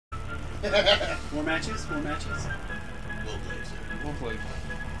More matches? More matches? We'll play, sir. We'll play.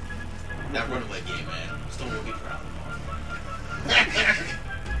 That runaway game, man. Stone will be proud.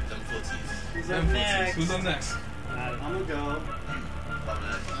 Them footsies. Who's up next? Who's up next? I'm gonna go.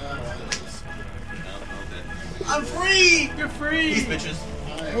 I'm free! You're free! These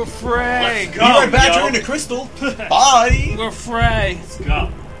bitches. We're free! Go, Be right back, yo. you're in the crystal. Bye! We're free! Let's go.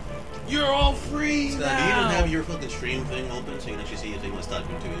 You're all free Do you now! even have your fucking stream thing open so you can actually see if they want to start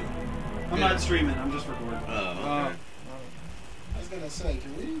doing too? I'm not streaming, I'm just recording. Oh, okay. I was gonna say,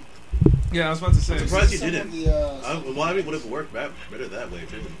 can we? Yeah, I was about to say. I'm surprised you Some didn't. of the, Well, I mean, would have worked better that way,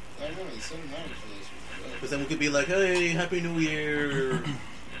 too. I don't know, the cinematics for this was Because then we could be like, hey, Happy New Year.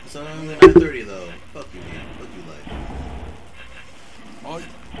 It's only 9:30 though. Fuck you, man. Fuck you, like. Oh,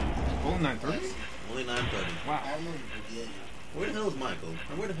 only 9:30? Only 9:30. Wow. I remember the Where the hell is Michael?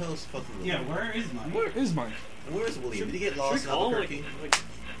 And where the hell is fucking William? Yeah, where is Mike? Where is Mike? And where is William? Did he get lost in Albuquerque?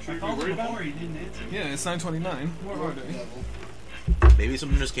 I called him before, he didn't answer. Yeah, it's 9:29. Where are they? Daredevil. Maybe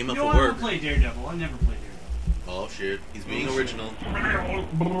someone just came up You for don't ever work. play Daredevil. I never played Daredevil. Oh shit, he's being original.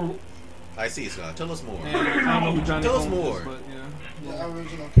 I see, Scott. Tell us more. And I don't know who Johnny Tell us Holmes more. is, but yeah. The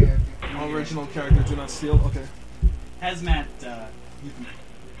original character. Original character, do not steal. Okay. Hazmat,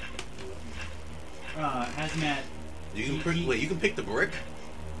 Hazmat. You can wait. You can pick the brick.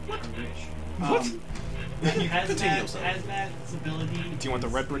 I wish. What? Continue, Hazmat, son. Hazmat's ability. Do you want the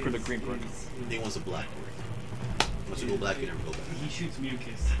red brick or the green brick? He wants a black brick. Once you go black, you never go back. He shoots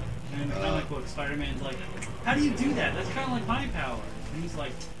mucus. And in the comic book, Spider-Man's like, how do you do that? That's kind of like my power. And he's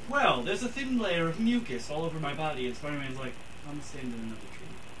like, well, there's a thin layer of mucus all over my body. And Spider-Man's like, I'm gonna stand in another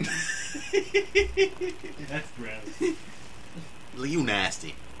tree. That's gross. You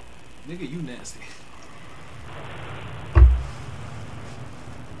nasty. Nigga, you nasty.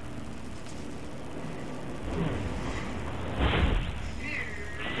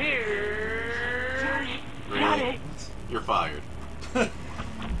 Really? You're fired.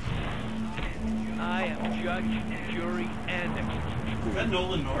 I am judge, jury, and executioner. Is that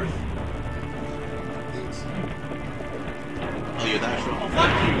Nolan North? Oh, you're that Oh, strong.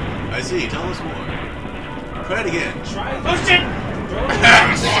 fuck you! I see. Tell us more. Try it again. Try it. Oh, shit!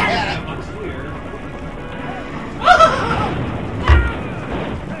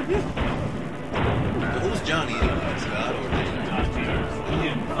 Who's Johnny anyway? Scott or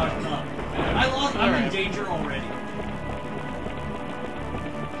Danger? I'm in danger already.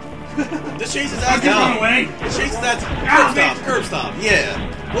 Just chase his ass down. Run away. Just chase his ass. Ah, Curb stop. Yeah.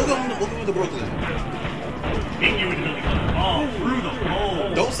 Welcome to Brooklyn. Hit you in the oh, through the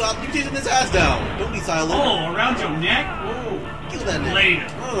hole. Don't stop. You chasing his ass down. Don't be silent. Oh, around your neck? Oh. Kill that nigga. Later.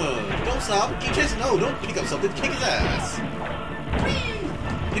 Don't stop. Keep chasing. No, don't pick up something. Kick his ass.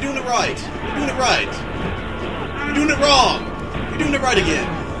 You're doing it right. You're doing it right. You're doing it wrong. You're doing it right again.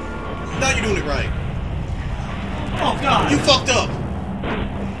 Now you're doing it right. Oh, God. You fucked up.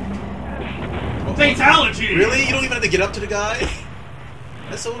 Fatality. Really? You don't even have to get up to the guy?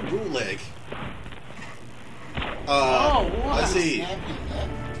 That's so bootleg. Oh, what? I see.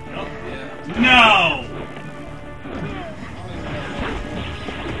 No.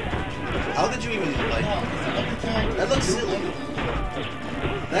 How did you even, like... That looks silly.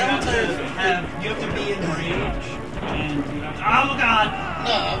 That entire... You have to be in rage. And you have to, oh, God.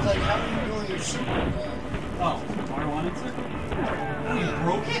 No, I was like, how are you doing your shit? Oh, R1 insert? Oh, you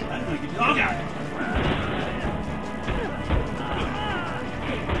broke it? I didn't know you could do that. Oh, God.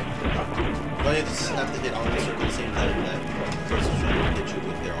 But you just have to hit arm circle at the same time that person's trying to hit you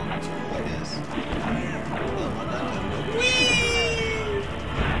with their arm circle, I guess. Whee!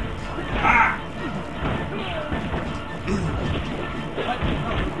 Ah!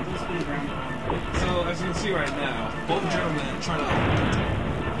 So, as you can see right now, both gentlemen are trying to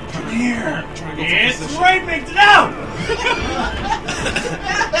Here! trying to go for It's position. right, Mick! No!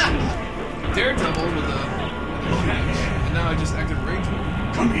 Daredevil with the and now I just acted rage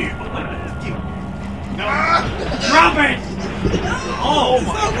mode. Come here! No! Drop it! Oh, It's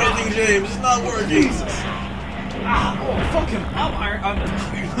my not God! working, James. It's not working. Jesus. Ah, Oh, fuck him! I'm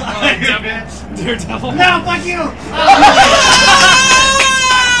Daredevil. no, fuck you!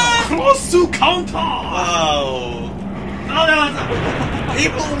 Close to counter. Wow. Oh, no, it's He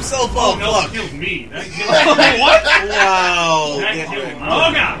blew himself Oh, up. no, Fuck. that killed me. That killed me. What? Wow. That Get killed me. wrecked.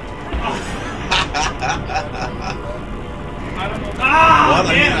 Oh, God! I don't know. Ah, Well, I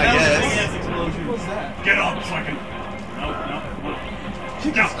mean, damn, I that was a guess. big-ass explosion. What was that? Get up, fucking... No.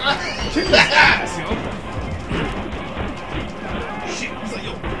 Kick No. his ass, yo. Shit. He's like,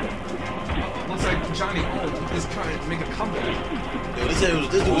 yo. Looks like Johnny Holmes is trying to make a comeback. Yo, this dude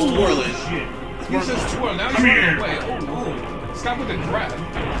was twirling. Shit. He's just twirling. Now he's Come running here. away. Oh. Scott with a grab.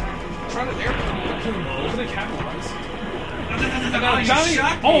 Trying to trying to air. What did they capitalize? And now Johnny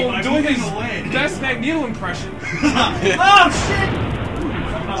doing his best Magneto impression. Oh shit!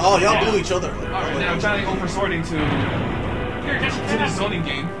 Oh, y'all blew each other. Alright, now Johnny oversorting to the zoning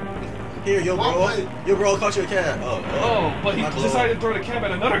game. Here, yo, bro. Yo, bro, I caught you a cab. Oh, but he decided to throw the cab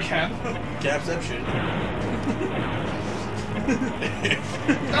at another cab. Cabception. Waiting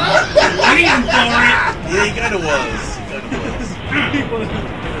for it! Yeah, he kind of was.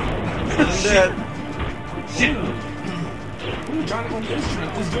 That. Shit! Ooh, Johnny on the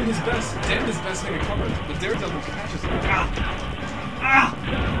instrument is doing his best. Damn his best thing to cover. But Daredevil catches him.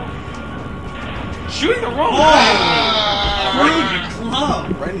 Shooting the wrong way! Right in the club!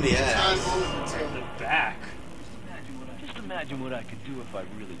 Right in the ass. The back. Just imagine what I could do if I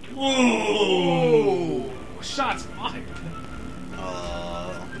really took. Whoa! Shots fired.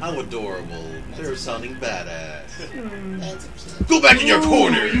 How adorable. They're sounding badass. That's upsetting. Go back in your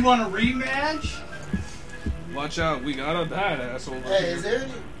corner! You want a rematch? Watch out, we got a badass over Hey, here. is there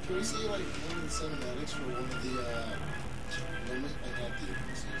any? Can we see like one of the cinematics for one of the women? I got the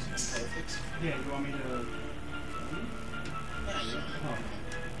perfects. Yeah, you want me to